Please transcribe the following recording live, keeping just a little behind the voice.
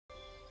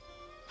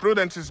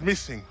Prudence is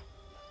missing.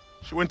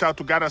 She went out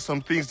to gather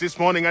some things this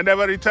morning and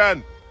never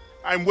returned.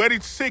 I'm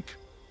worried sick.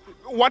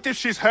 What if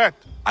she's hurt?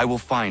 I will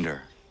find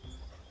her.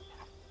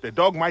 The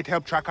dog might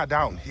help track her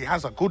down. He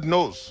has a good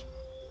nose.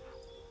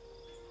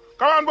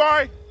 Come on,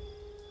 boy!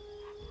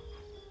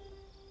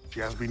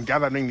 She has been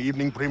gathering the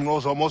evening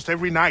primrose almost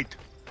every night.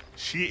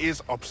 She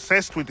is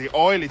obsessed with the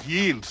oil it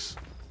yields.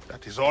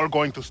 That is all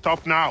going to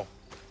stop now.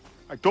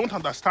 I don't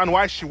understand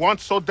why she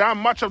wants so damn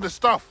much of the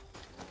stuff.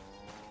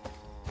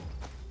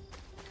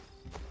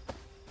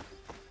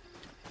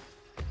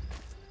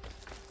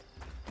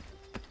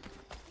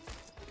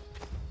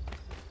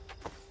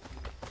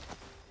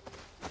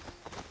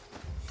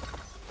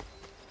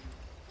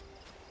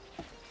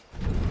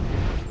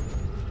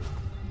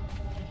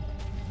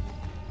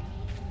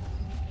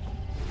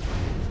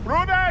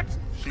 Prudence!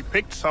 She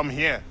picked some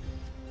here.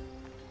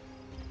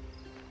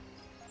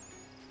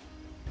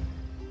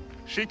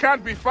 She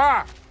can't be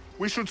far.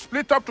 We should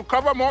split up to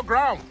cover more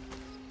ground.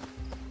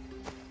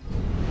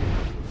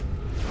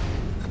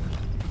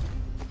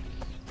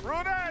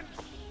 Prudence!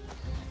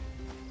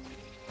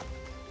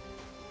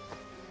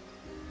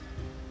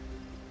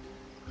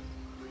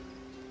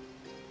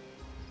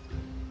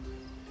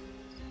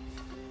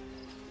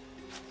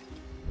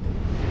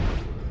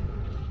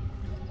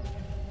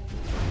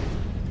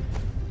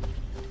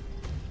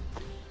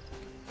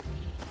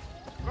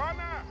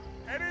 Connor,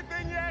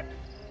 anything yet?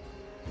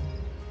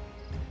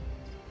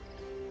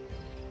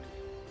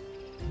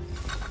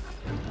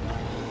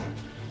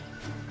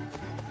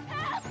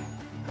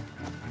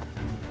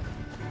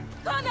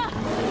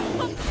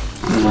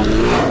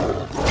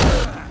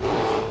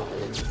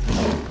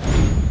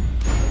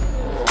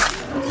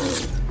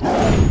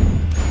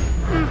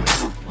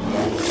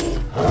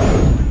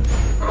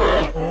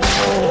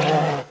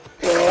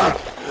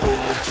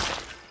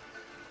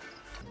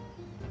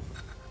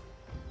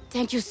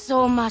 Thank you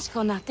so much,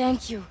 Connor.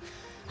 Thank you.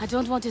 I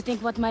don't want to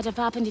think what might have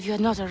happened if you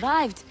had not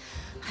arrived.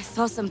 I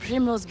saw some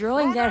primrose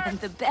growing there and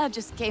the bear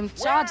just came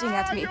charging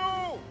at me.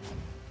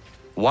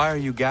 Why are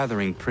you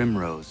gathering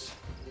primrose?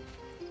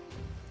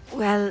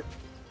 Well,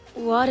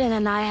 Warren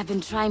and I have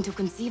been trying to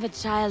conceive a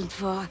child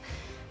for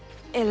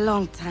a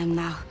long time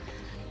now.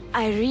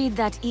 I read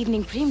that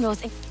evening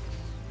primrose and...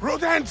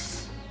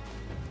 Prudence!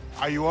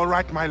 Are you all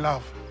right, my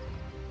love?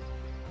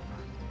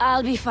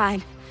 I'll be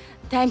fine.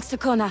 Thanks to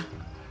Connor.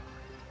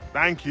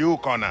 Thank you,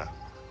 Connor.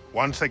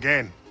 Once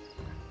again.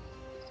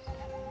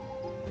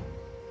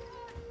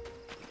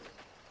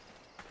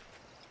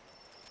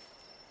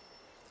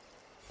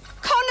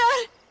 Connor!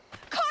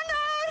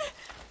 Connor!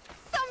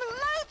 Some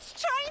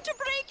lout's trying to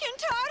break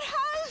into our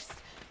house!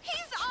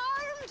 He's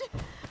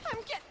armed! I'm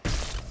getting...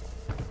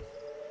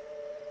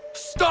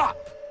 Stop!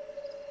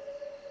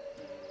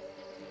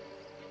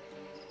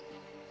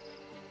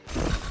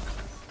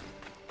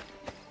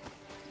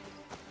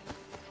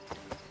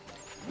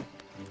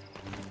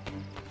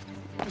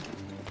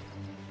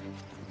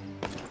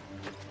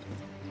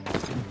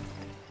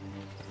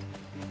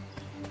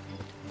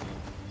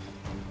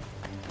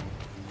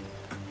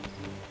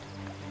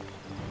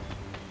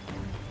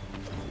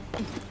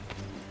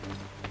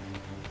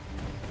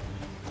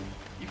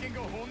 You can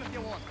go home if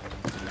you want.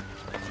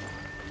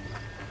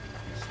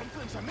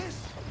 Something's amiss.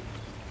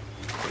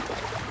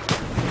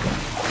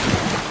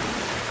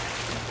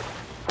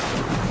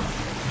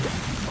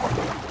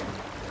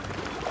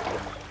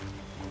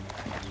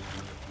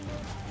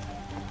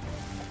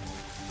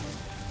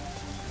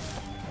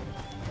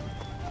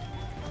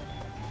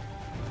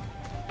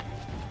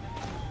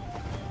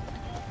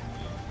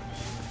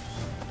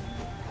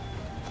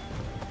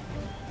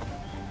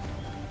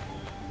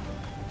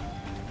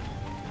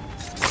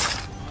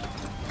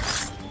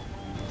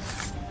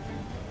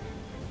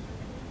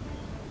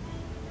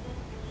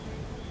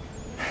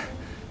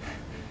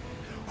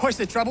 What's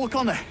the trouble,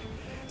 Connor?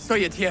 Saw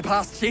you tear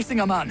past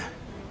chasing a man.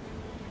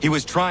 He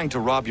was trying to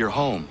rob your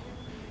home.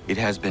 It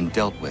has been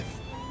dealt with.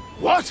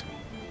 What?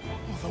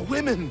 Oh, the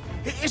women!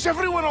 Is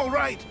everyone all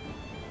right?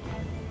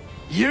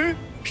 You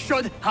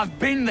should have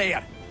been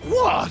there.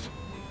 What?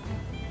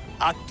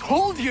 I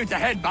told you to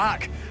head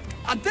back.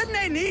 I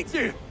didn't need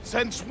you.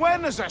 Since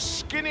when is a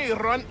skinny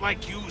runt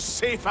like you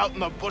safe out in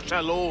the bush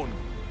alone?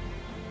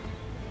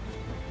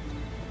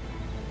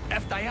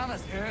 If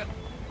Diana's hurt,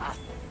 I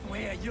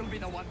swear you'll be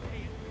the one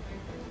paying.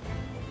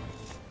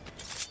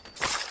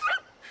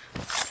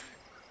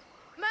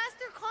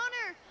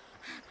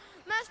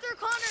 Master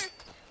Connor!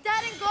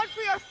 Dad and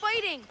Godfrey are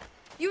fighting!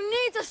 You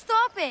need to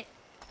stop it!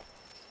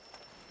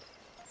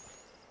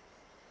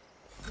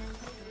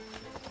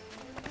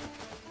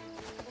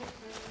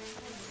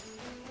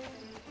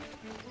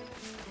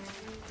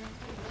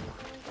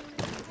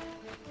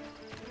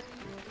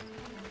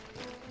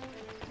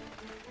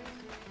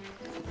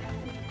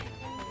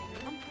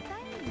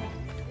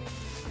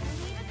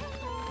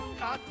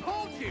 I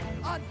told you,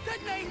 I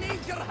didn't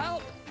need your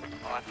help.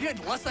 Oh, if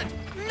you'd listened,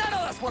 none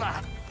of this would have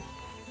happened.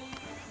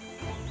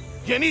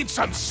 You need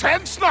some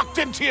sense knocked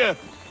into you!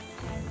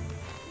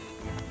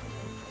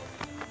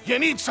 You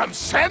need some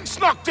sense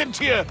knocked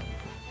into you!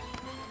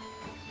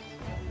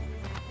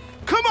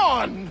 Come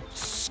on!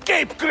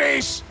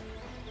 Scapegrace!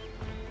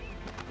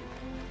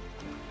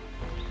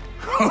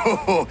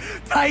 Oh,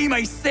 time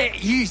I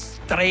set you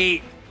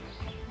straight.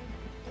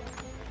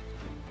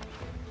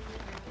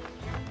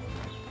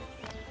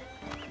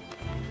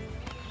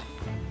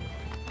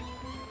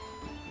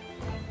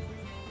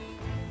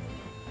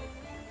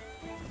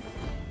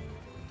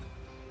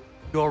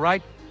 You all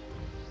right?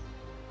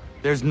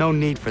 There's no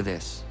need for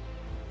this.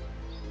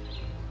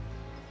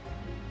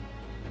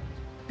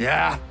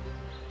 Yeah,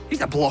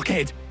 he's a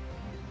blockhead.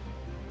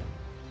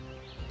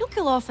 He'll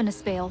cool off in a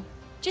spell.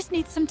 Just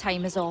needs some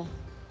time is all.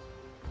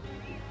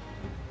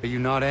 Are you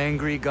not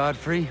angry,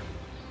 Godfrey?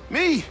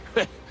 Me?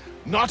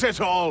 Not at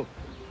all.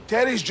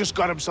 Terry's just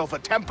got himself a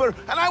temper,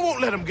 and I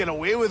won't let him get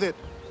away with it.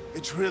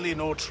 It's really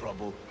no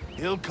trouble.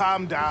 He'll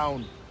calm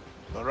down.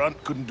 The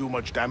runt couldn't do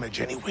much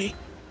damage anyway.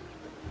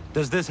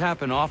 Does this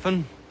happen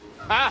often?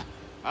 Ha!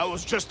 I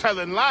was just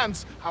telling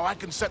Lance how I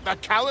can set the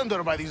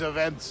calendar by these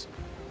events.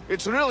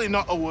 It's really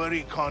not a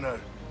worry, Connor.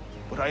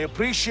 But I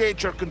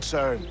appreciate your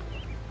concern.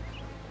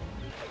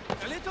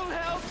 A little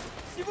help,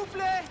 s'il vous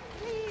plaît.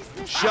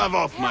 Shove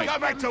off, Mike. Go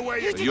back to where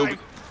you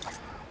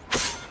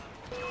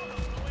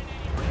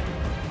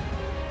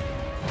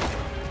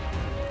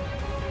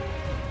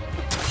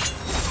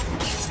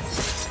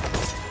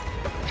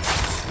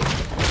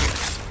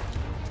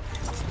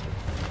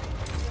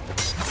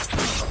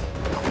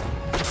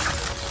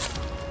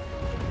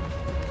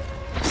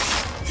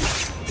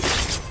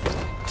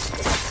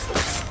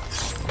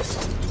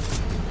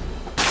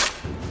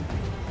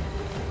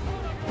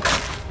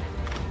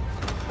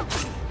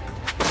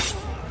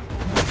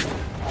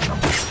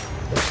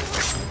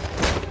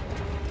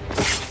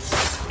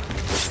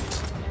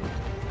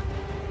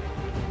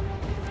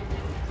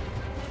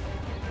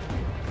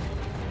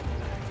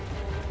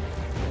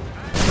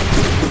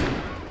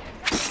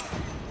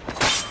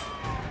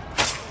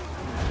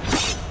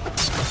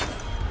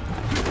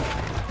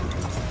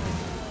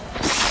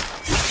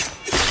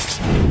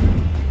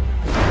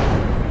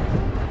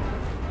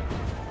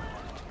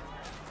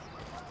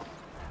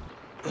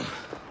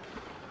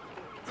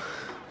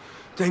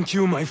Thank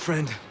you, my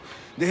friend.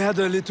 They had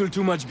a little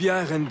too much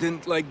beer and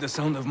didn't like the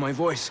sound of my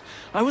voice.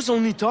 I was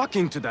only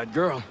talking to that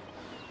girl.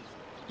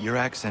 Your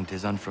accent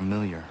is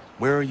unfamiliar.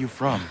 Where are you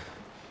from?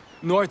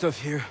 North of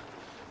here.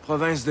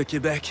 Province de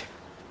Quebec.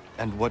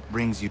 And what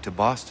brings you to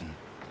Boston?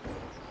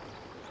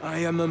 I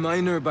am a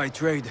miner by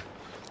trade,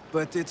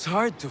 but it's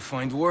hard to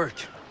find work.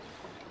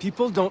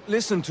 People don't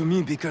listen to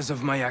me because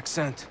of my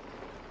accent.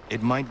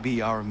 It might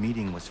be our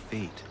meeting was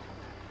fate.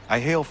 I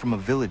hail from a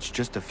village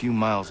just a few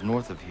miles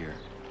north of here.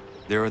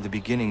 There are the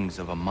beginnings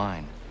of a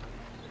mine.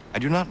 I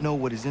do not know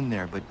what is in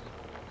there, but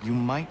you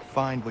might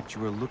find what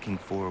you are looking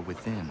for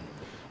within.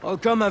 I'll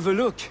come have a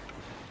look.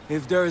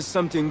 If there is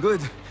something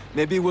good,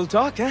 maybe we'll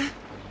talk, eh?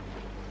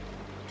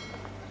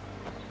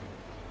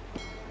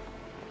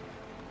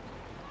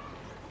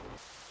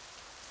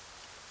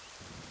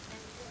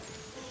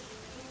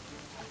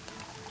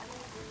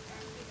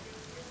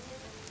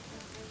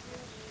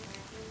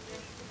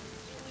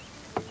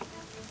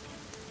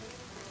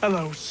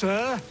 Hello,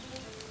 sir.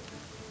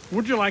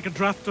 Would you like a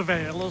draught of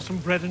ale or some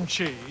bread and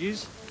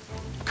cheese?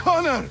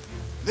 Connor!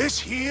 This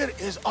here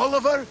is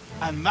Oliver,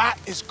 and that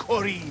is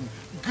Corinne.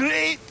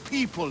 Great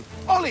people.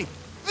 Ollie,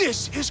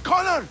 this is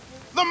Connor,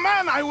 the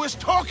man I was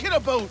talking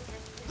about.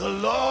 The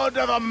Lord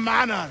of the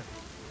Manor.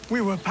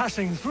 We were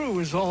passing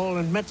through is all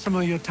and met some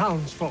of your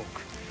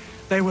townsfolk.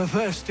 They were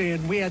thirsty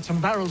and we had some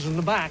barrels in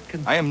the back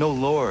and... I am no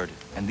lord,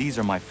 and these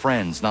are my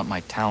friends, not my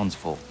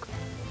townsfolk.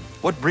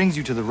 What brings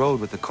you to the road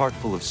with a cart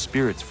full of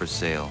spirits for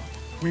sale?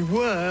 We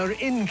were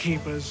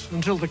innkeepers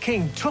until the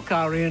king took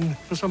our inn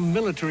for some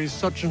military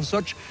such and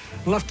such,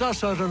 left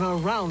us out on our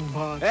round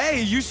part.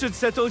 Hey, you should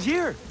settle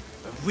here.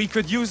 We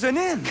could use an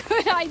inn.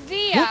 Good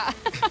idea!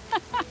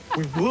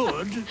 We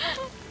would,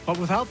 but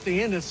without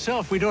the inn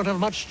itself, we don't have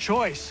much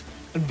choice,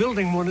 and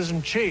building one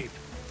isn't cheap.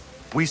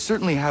 We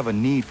certainly have a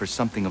need for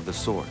something of the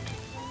sort.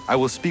 I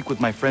will speak with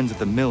my friends at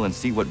the mill and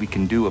see what we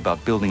can do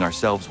about building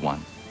ourselves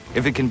one.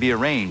 If it can be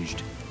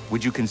arranged,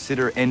 would you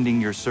consider ending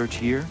your search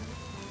here?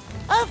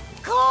 Of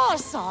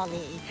course,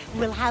 Ollie.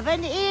 We'll have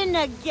an inn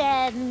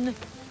again.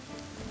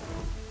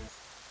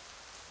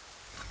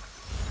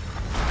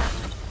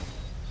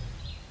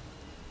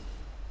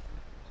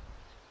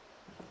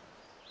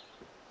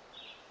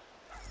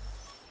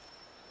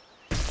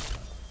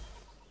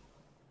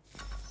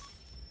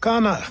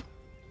 Connor,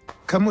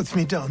 come with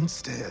me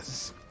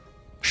downstairs.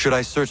 Should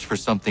I search for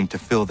something to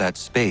fill that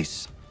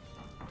space?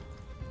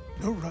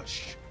 No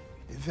rush.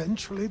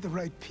 Eventually, the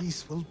right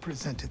piece will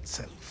present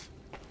itself.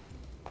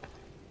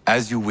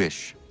 As you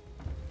wish.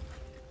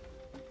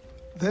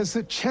 There's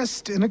a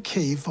chest in a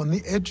cave on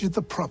the edge of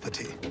the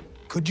property.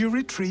 Could you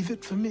retrieve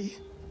it for me?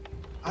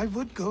 I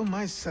would go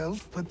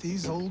myself, but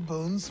these old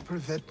bones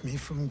prevent me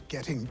from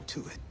getting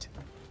to it.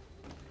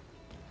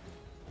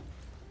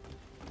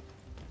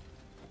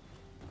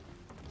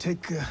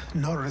 Take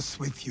Norris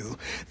with you.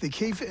 The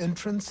cave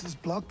entrance is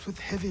blocked with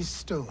heavy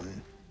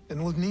stone,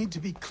 and will need to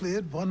be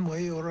cleared one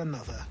way or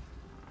another.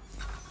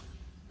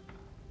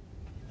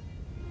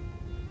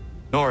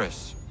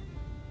 Norris,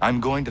 I'm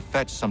going to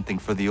fetch something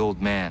for the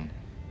old man,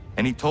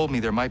 and he told me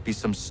there might be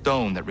some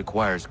stone that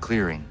requires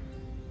clearing.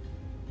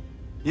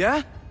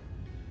 Yeah?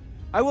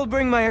 I will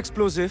bring my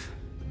explosive.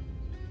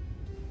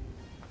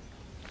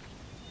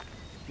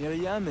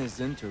 Miriam is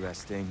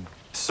interesting.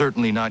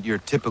 Certainly not your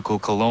typical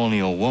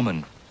colonial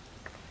woman.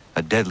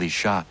 A deadly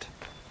shot.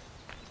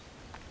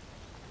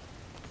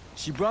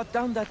 She brought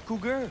down that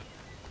cougar.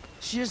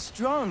 She is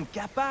strong,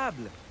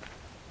 capable.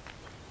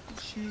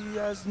 She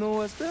has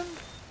no husband?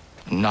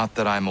 Not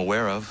that I'm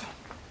aware of.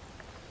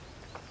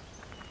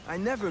 I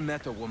never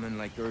met a woman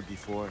like her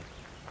before.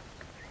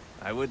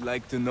 I would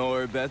like to know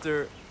her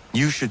better.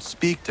 You should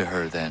speak to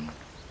her then.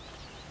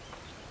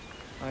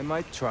 I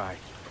might try.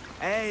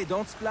 Hey,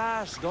 don't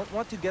splash. Don't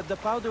want to get the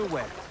powder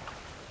wet.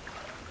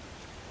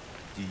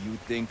 Do you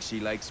think she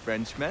likes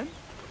Frenchmen?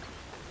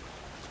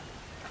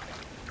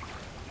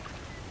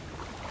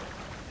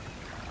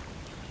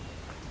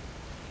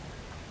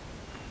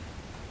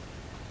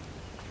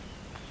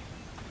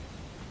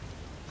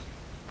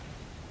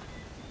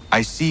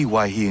 I see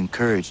why he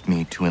encouraged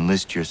me to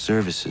enlist your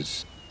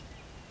services.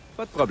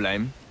 Pas de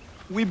problème.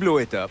 We blow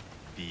it up.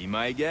 Be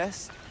my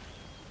guest.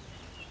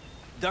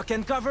 Duck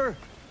and cover!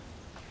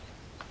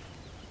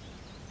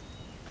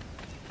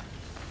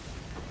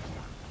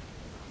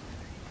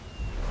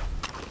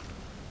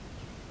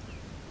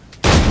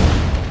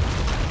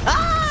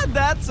 Ah!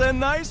 That's a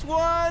nice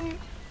one!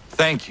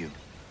 Thank you.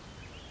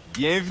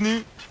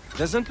 Bienvenue.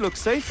 Doesn't look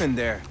safe in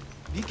there.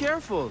 Be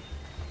careful.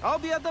 I'll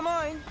be at the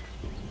mine.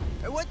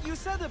 What you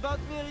said about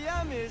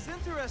Miriam is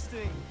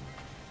interesting.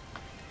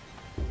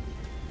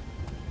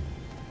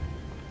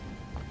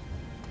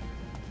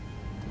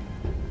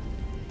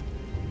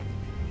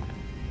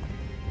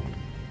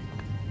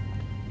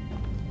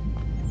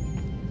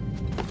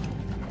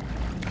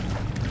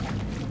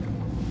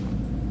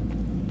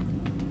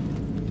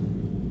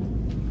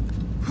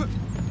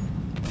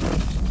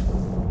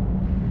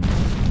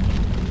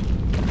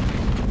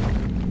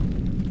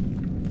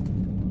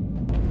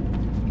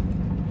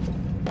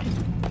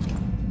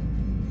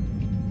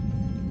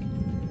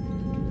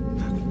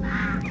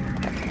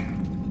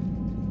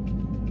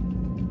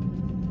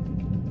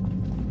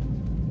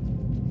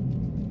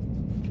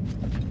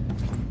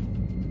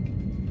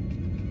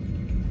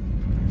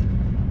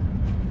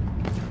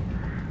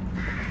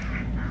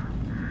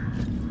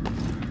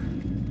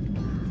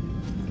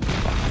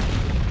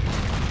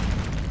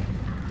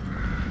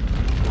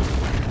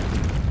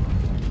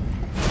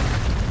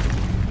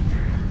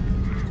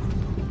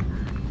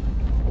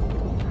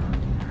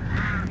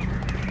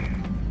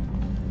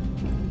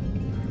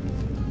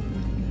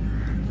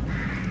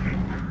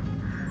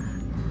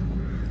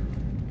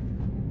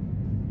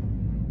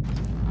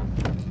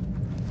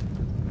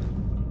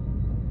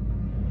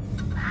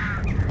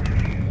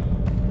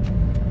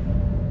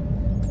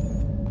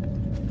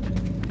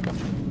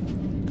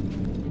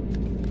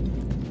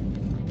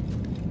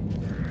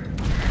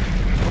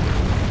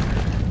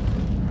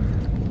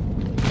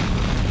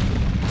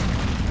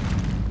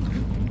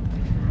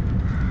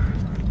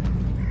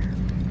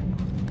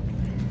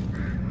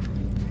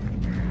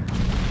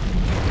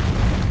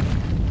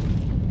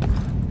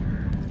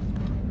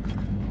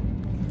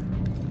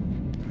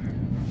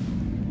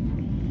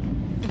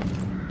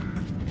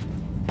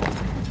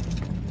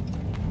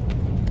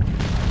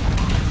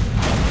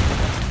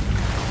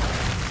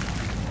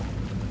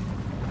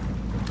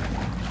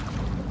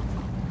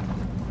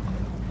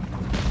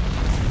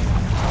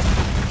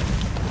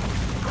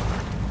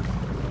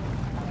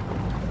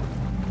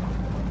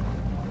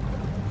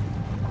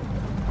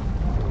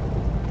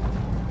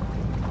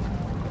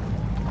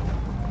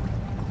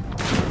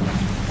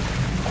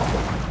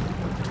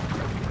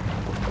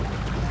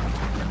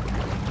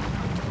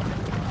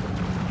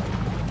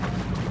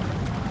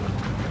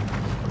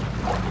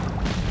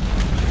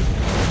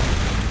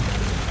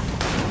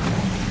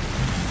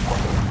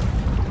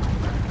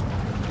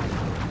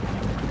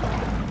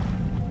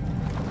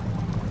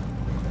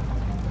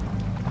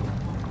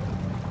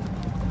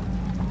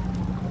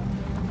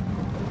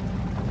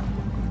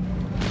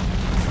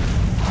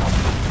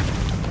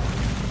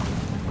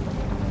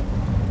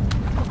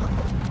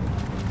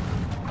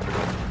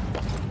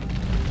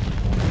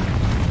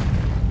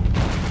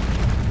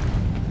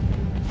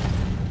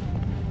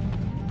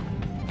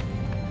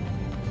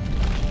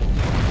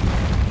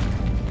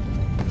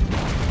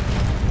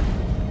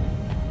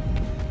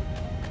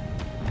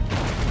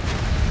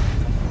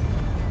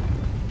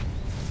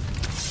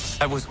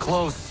 That was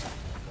close.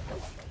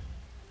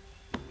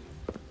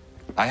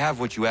 I have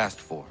what you asked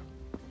for.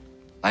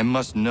 I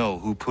must know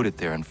who put it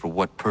there and for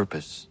what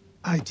purpose.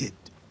 I did.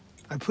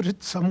 I put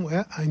it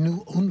somewhere I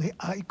knew only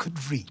I could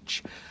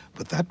reach,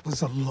 but that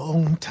was a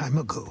long time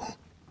ago.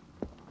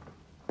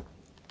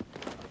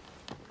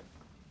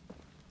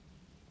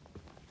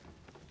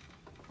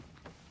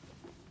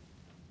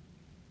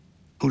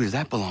 Who does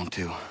that belong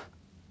to?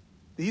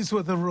 These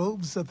were the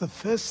robes of the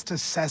first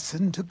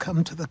assassin to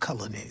come to the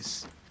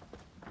colonies.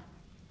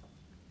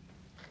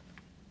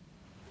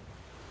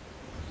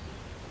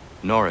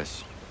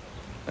 Norris.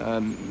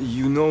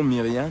 You know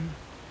Miriam?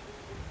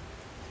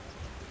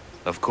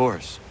 Of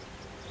course.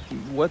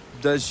 What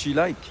does she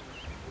like?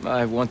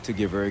 I want to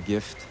give her a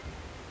gift.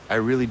 I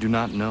really do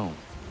not know.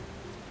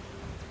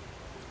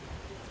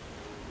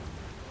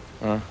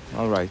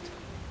 All right.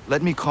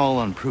 Let me call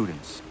on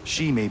Prudence.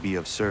 She may be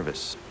of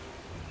service.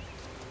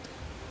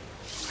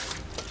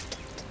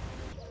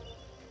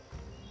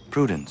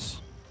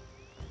 Prudence.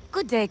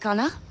 Good day,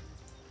 Connor.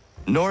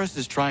 Norris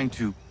is trying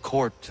to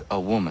court a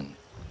woman.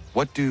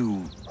 What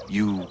do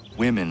you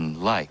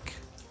women like,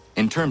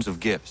 in terms of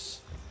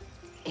gifts?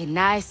 A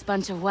nice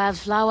bunch of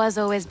wildflowers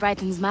always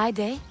brightens my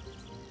day.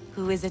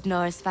 Who is it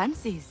Norris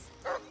fancies?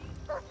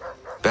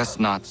 Best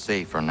not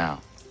say for now.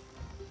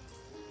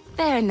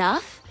 Fair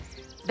enough.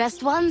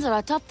 Best ones are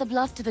atop the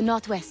bluff to the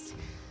northwest.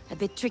 A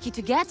bit tricky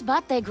to get,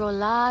 but they grow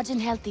large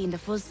and healthy in the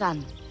full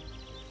sun.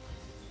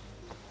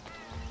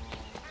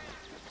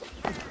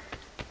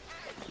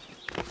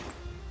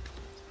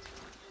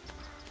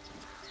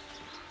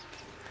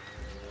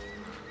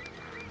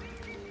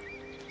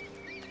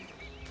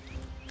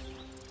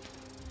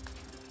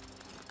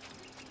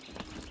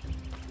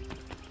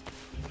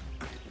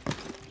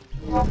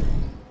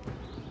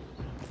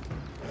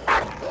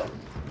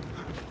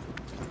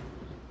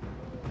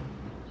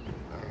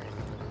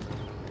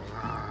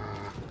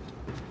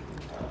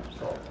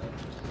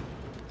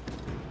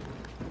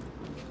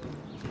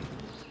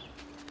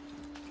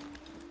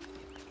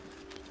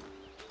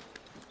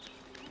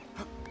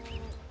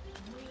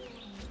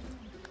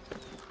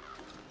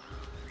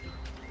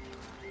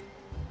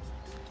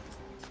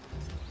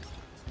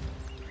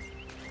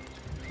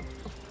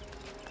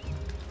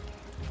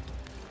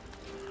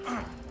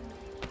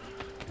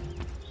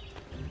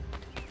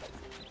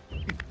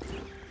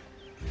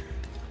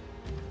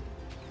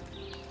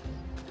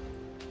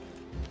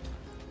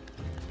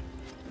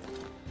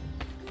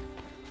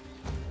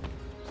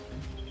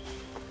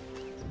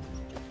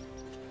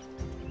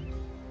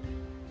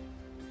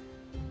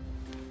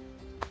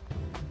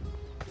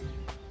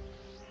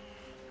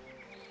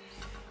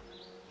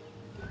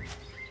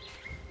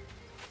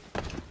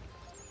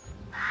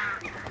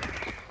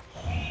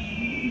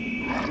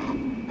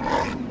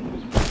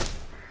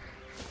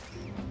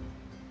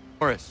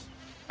 Norris,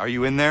 are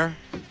you in there?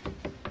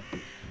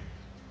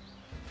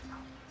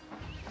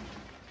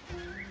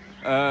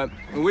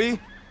 Oui?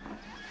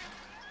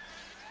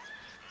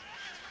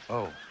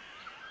 Oh.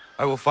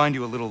 I will find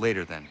you a little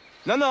later then.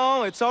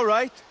 No, it's all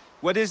right.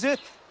 What is it?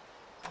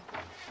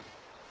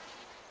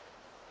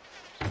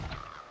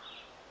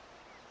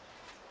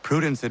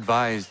 Prudence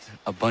advised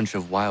a bunch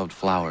of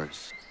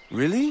wildflowers.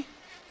 Really?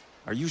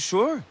 Are you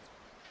sure?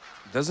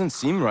 Doesn't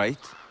seem right.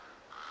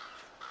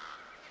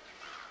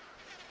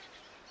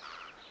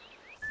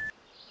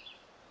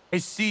 I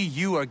see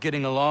you are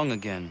getting along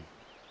again.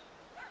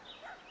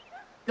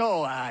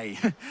 Oh, aye.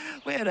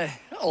 We're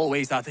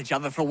always at each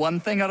other for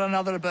one thing or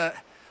another, but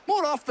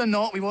more often than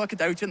not, we work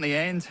it out in the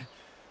end.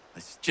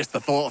 It's just the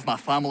thought of my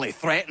family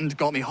threatened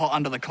got me hot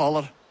under the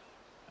collar.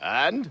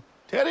 And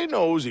Terry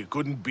knows he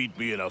couldn't beat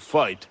me in a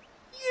fight.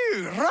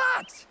 You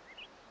rat!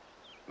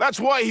 That's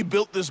why he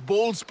built this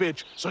bowls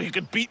pitch, so he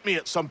could beat me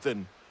at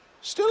something.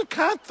 Still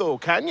can't, though,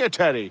 can you,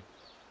 Terry?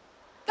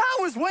 I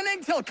was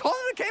winning till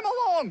Connor came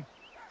along!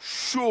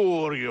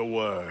 Sure you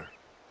were.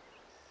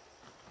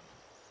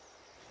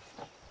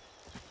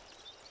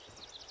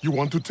 You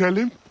want to tell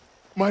him,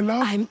 my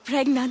love? I'm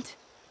pregnant.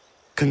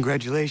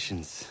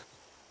 Congratulations.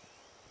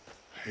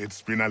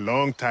 It's been a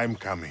long time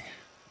coming.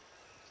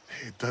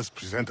 It does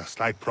present a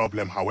slight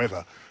problem,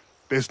 however.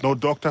 There's no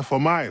doctor for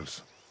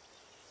Miles.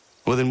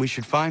 Well, then we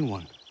should find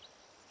one.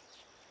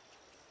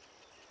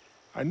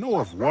 I know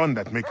of one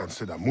that may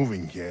consider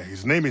moving here.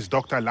 His name is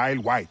Dr.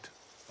 Lyle White.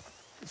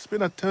 It's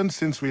been a turn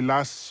since we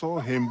last saw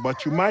him,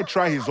 but you might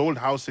try his old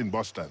house in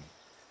Boston.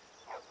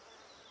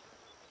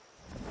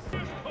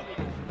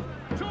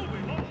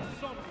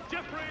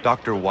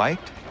 Dr.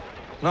 White?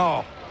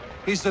 No,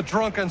 he's the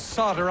drunken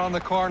sotter on the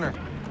corner.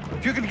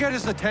 If you can get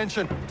his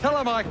attention, tell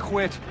him I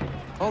quit.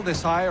 All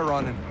this ire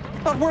on him.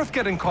 Not worth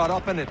getting caught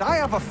up in it. I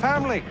have a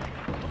family.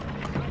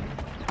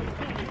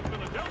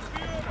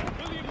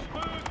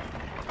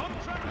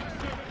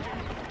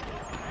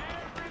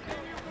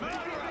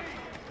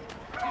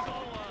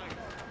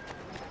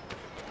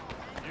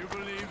 You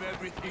believe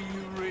everything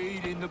you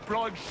read in the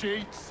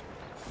broadsheets?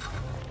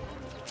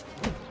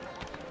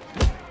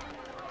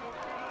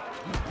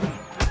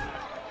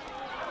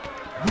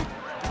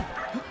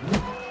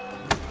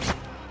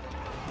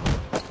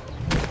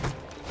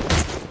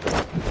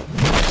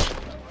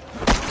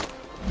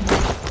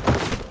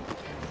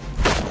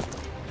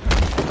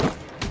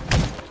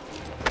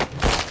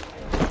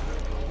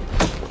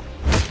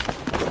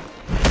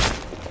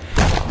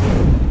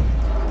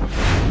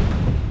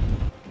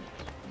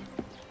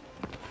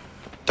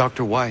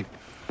 Dr. White.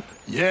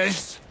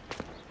 Yes?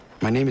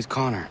 My name is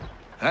Connor.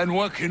 And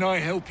what can I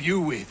help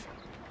you with?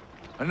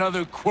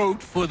 Another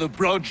quote for the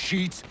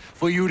broadsheets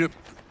for you to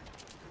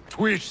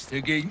twist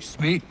against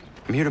me?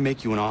 I'm here to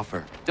make you an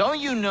offer. Don't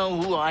you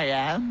know who I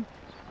am?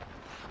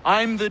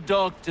 I'm the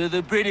doctor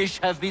the British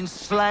have been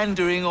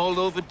slandering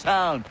all over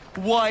town.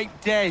 White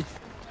Death.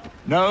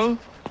 No?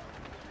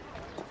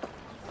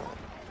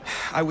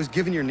 I was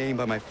given your name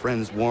by my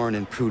friends Warren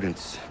and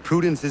Prudence.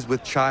 Prudence is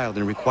with child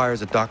and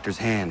requires a doctor's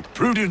hand.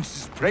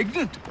 Prudence is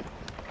pregnant?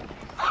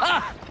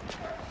 Ha!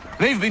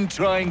 They've been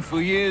trying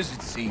for years,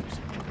 it seems.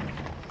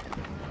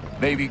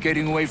 Maybe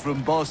getting away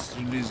from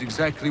Boston is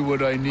exactly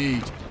what I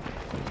need.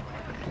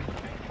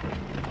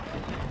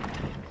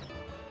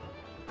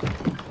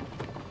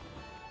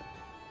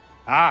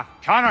 Ah,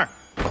 Connor!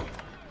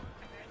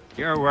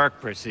 Your work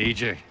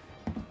procedure.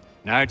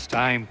 Now it's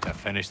time to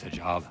finish the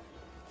job.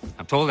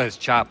 I'm told this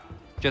chap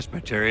just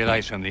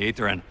materialized from the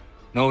ether and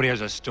nobody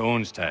has a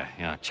stones to,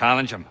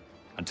 challenge him.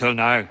 Until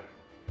now.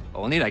 But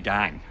we'll need a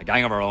gang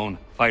of our own.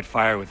 Fight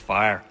fire with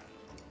fire.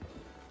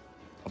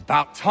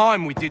 About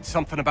time we did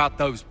something about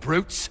those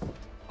brutes.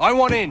 I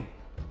want in.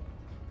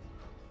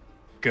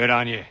 Good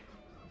on you.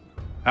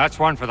 That's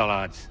one for the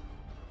lads.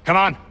 Come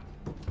on,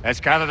 let's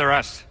gather the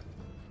rest.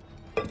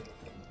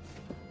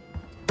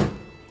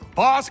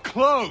 Bar's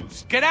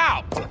closed. Get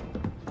out!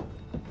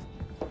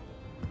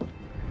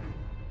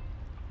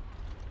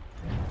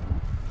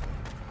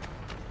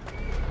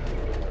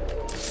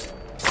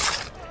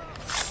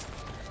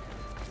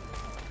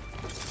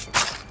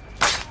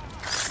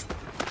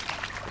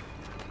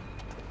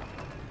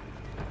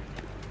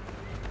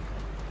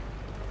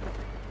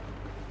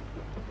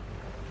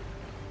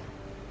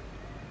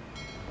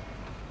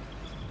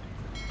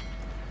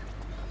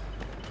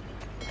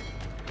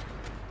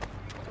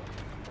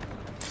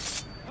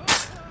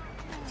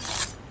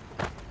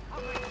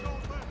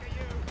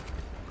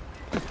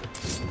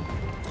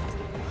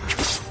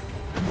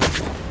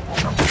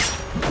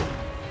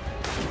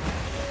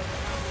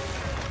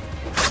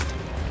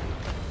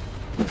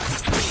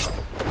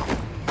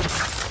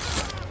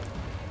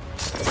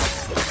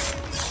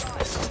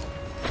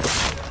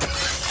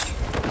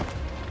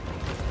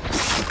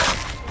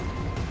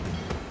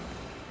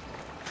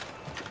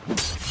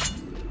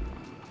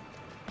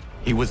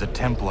 He was a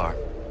Templar.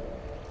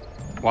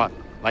 What,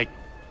 like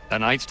the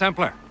Knights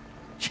Templar?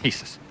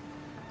 Jesus.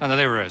 I thought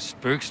they were a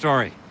spook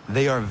story.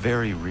 They are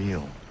very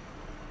real.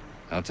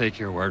 I'll take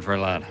your word for it,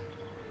 lad.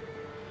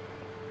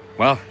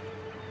 Well,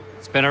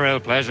 it's been a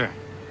real pleasure.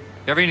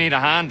 If you ever need a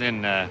hand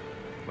in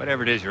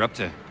whatever it is you're up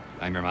to,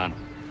 I'm your man.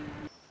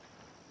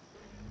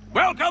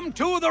 Welcome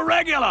to the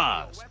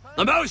Regulars,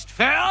 the most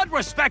feared,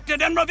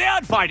 respected, and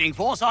revered fighting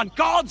force on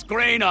God's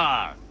green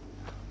earth.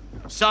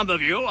 Some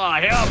of you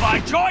are here by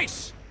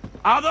choice,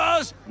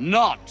 others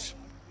not.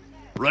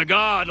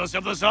 Regardless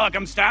of the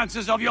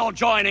circumstances of your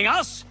joining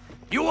us,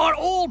 you are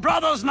all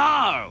brothers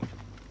now.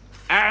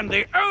 And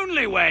the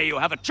only way you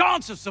have a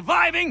chance of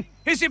surviving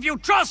is if you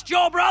trust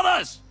your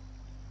brothers.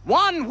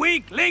 One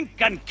weak link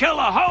can kill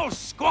a whole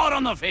squad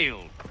on the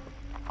field.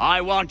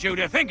 I want you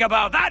to think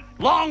about that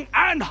long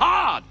and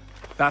hard.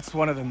 That's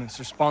one of them that's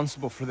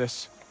responsible for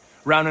this.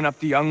 Rounding up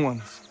the young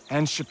ones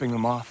and shipping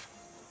them off.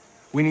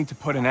 We need to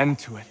put an end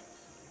to it.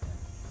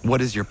 What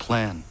is your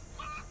plan?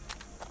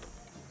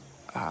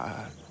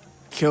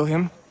 Kill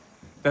him,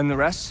 then the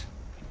rest,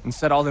 and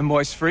set all them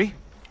boys free?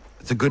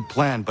 It's a good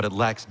plan, but it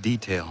lacks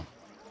detail.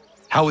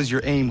 How is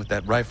your aim with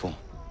that rifle?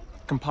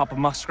 Can pop a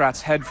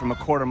muskrat's head from a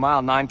quarter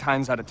mile 9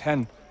 times out of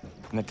 10,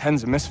 and the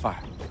 10's a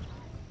misfire.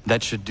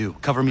 That should do.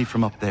 Cover me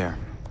from up there.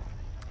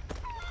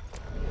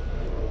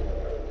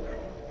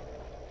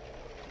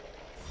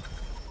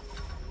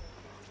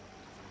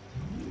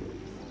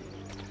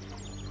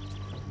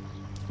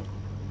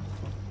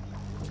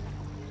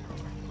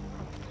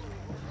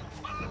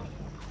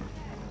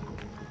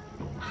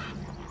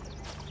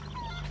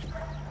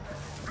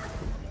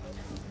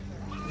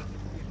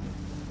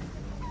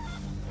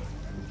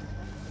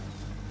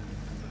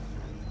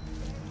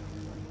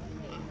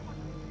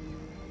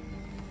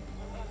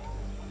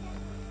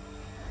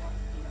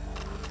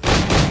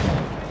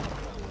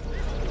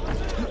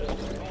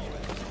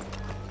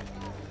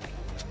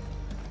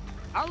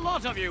 A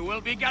lot of you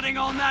will be getting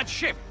on that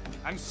ship.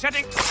 I'm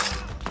setting...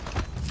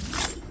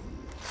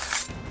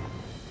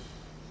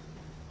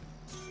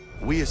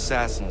 We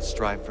assassins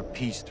strive for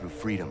peace through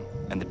freedom,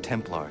 and the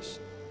Templars,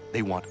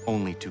 they want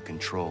only to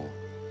control.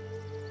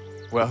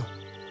 Well,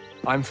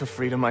 I'm for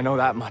freedom, I know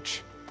that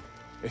much.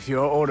 If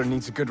your order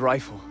needs a good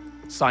rifle,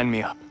 sign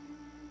me up.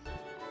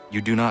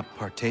 You do not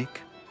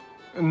partake?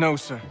 No,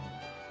 sir.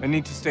 I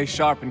need to stay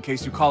sharp in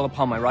case you call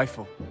upon my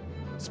rifle.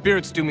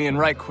 Spirits do me in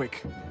right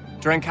quick.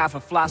 Drank half a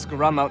flask of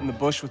rum out in the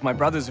bush with my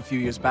brothers a few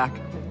years back.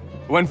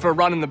 Went for a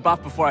run in the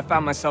buff before I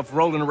found myself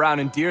rolling around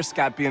in deer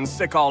scat being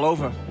sick all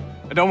over.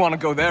 I don't want to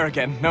go there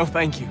again, no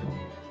thank you.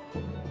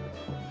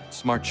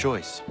 Smart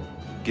choice,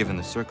 given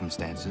the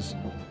circumstances.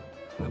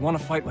 I want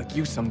to fight like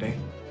you someday.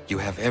 You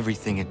have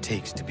everything it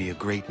takes to be a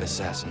great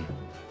assassin.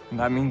 And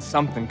that means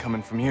something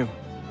coming from you.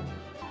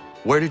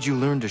 Where did you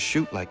learn to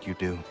shoot like you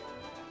do?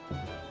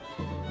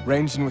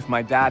 Ranging with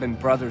my dad and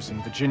brothers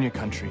in Virginia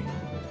country.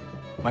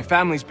 My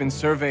family's been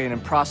surveying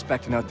and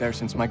prospecting out there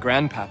since my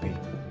grandpappy.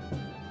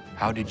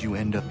 How did you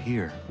end up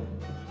here?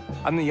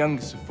 I'm the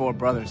youngest of 4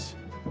 brothers.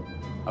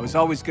 I was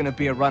always gonna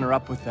be a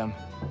runner-up with them,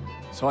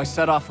 so I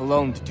set off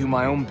alone to do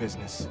my own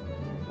business.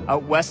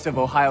 Out west of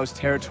Ohio's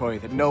territory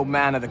that no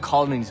man of the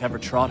colonies ever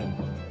trodden.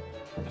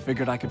 I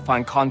figured I could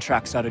find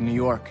contracts out of New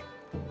York.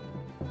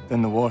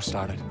 Then the war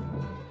started.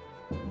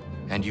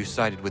 And you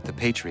sided with the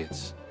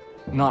Patriots?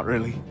 Not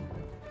really.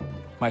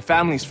 My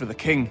family's for the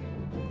king.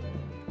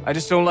 I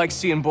just don't like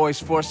seeing boys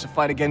forced to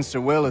fight against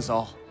their will is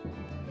all.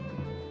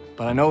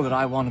 But I know that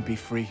I want to be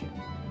free.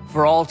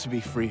 For all to be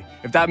free.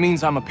 If that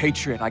means I'm a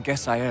patriot, I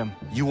guess I am.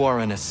 You are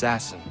an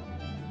assassin.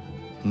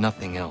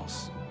 Nothing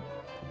else.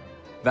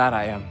 That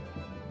I am.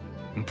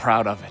 I'm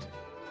proud of it.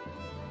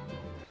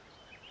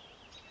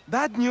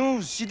 Bad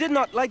news. She did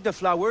not like the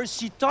flowers.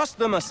 She tossed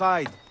them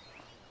aside.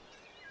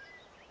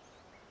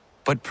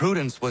 But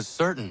Prudence was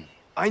certain.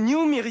 I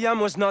knew Miriam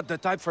was not the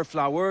type for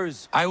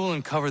flowers. I will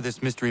uncover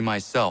this mystery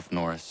myself,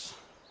 Norris.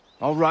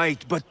 All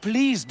right, but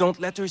please don't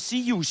let her see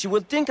you. She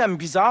will think I'm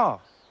bizarre.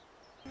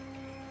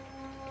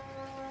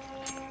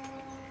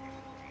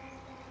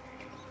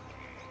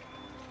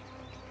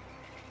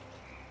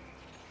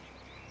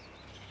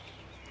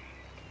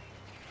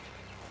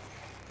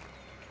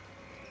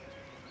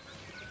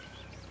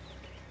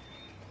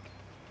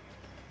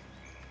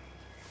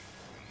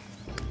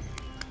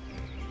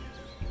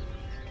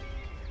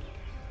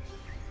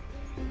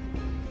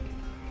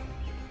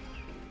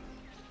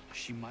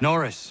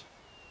 Norris,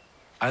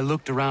 I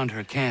looked around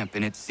her camp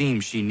and it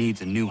seems she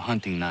needs a new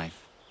hunting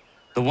knife.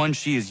 The one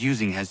she is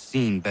using has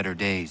seen better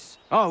days.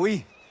 Ah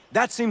oui,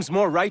 that seems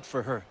more right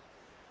for her.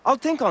 I'll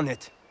think on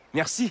it.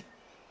 Merci.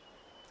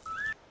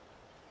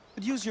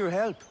 Could use your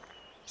help.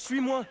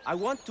 Suis-moi. I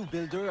want to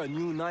build her a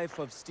new knife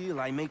of steel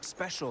I make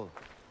special.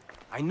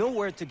 I know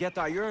where to get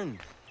iron,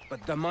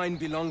 but the mine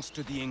belongs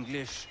to the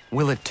English.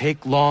 Will it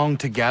take long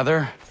to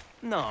gather?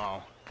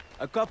 No.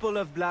 A couple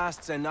of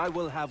blasts and I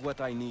will have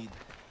what I need.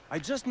 I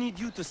just need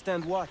you to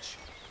stand watch.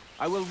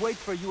 I will wait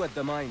for you at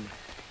the mine.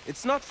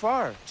 It's not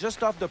far,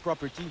 just off the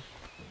property.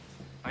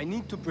 I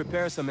need to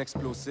prepare some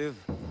explosive.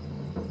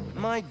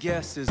 My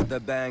guess is the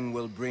bang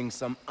will bring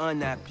some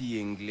unhappy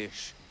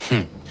English.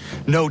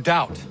 No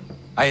doubt.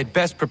 I had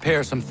best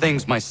prepare some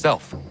things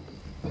myself.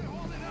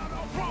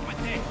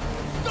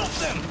 Stop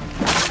them!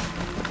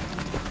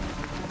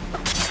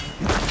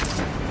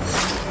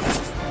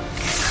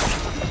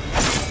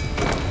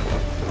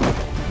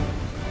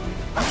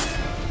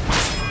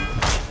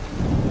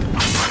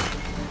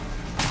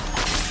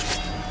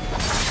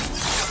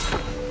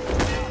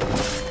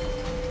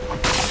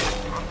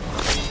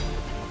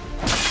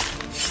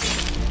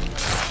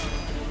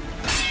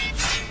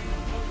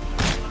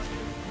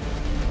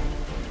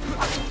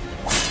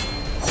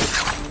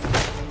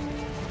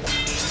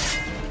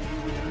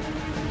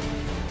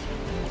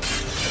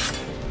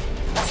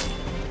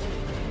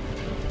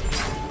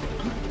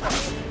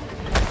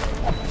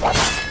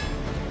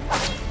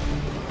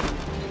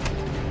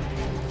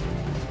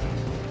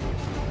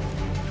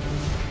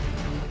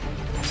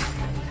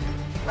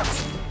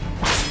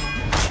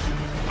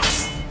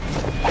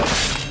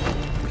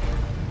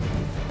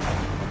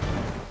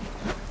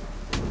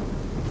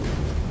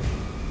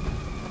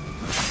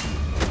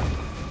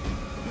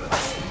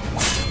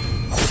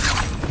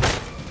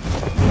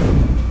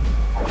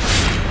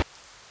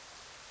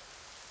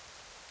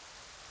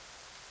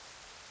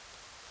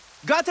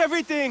 Got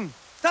everything!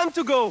 Time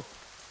to go!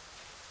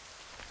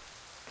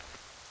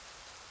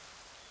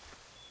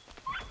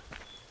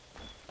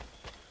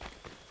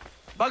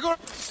 Bagor!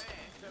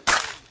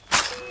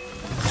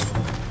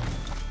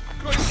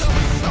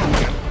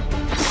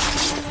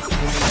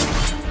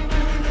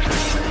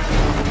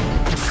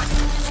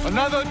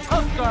 Another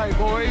tough guy,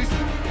 boys!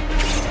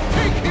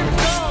 Take him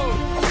down!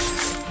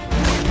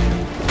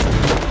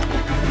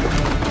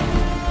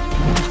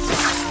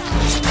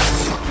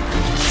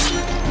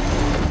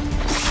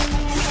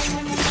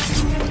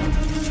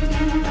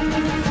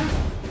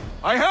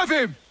 I have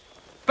him!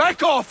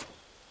 Back off!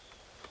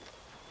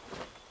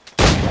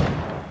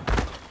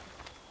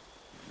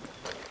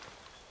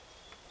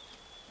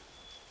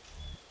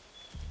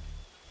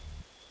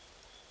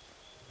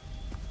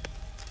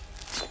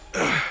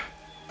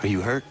 Are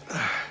you hurt?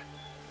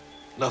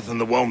 Nothing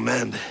that won't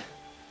mend.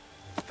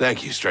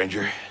 Thank you,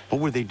 stranger.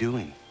 What were they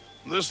doing?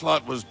 This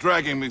lot was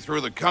dragging me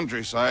through the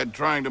countryside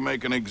trying to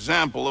make an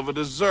example of a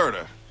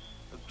deserter.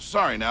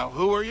 Sorry now,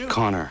 who are you?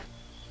 Connor.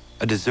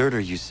 A deserter,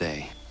 you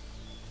say?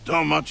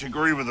 Don't much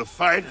agree with the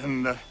fight,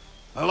 and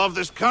I love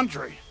this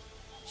country.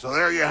 So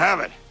there you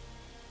have it.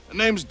 The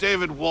name's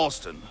David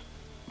Walston.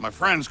 My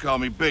friends call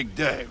me Big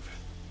Dave.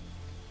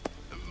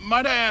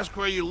 Might I ask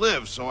where you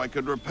live so I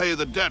could repay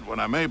the debt when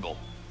I'm able?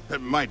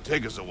 It might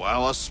take us a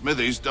while. Us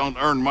smithies don't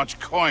earn much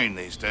coin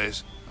these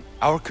days.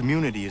 Our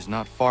community is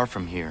not far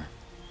from here,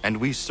 and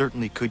we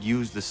certainly could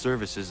use the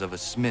services of a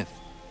smith.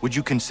 Would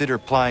you consider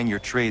plying your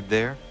trade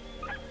there?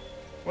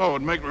 Well,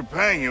 would make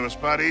repaying you a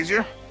spot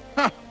easier?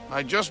 Huh,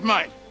 I just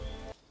might.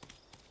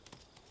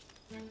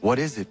 What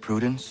is it,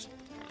 Prudence?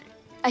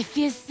 I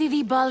feel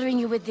silly bothering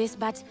you with this,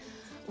 but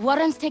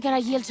Warren's taken a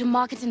yield to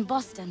market in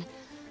Boston.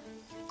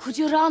 Could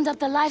you round up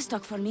the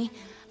livestock for me?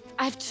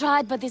 I've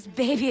tried, but this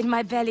baby in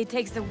my belly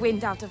takes the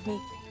wind out of me.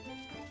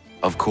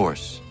 Of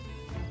course.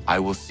 I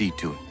will see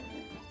to it.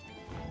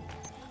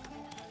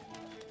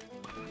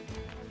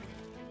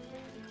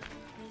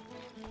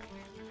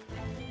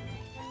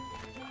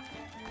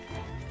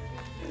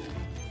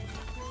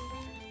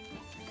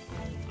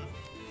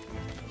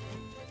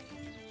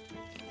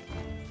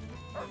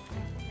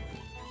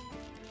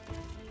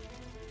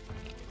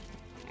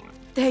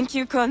 Thank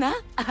you, Connor.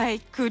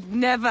 I could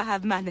never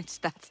have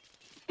managed that.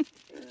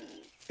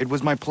 It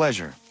was my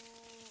pleasure.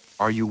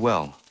 Are you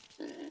well?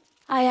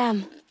 I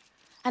am.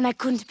 And I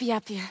couldn't be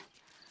happier.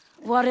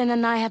 Warren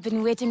and I have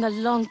been waiting a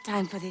long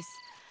time for this.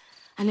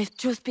 And if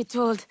truth be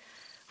told,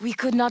 we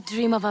could not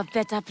dream of a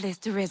better place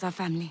to raise our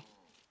family.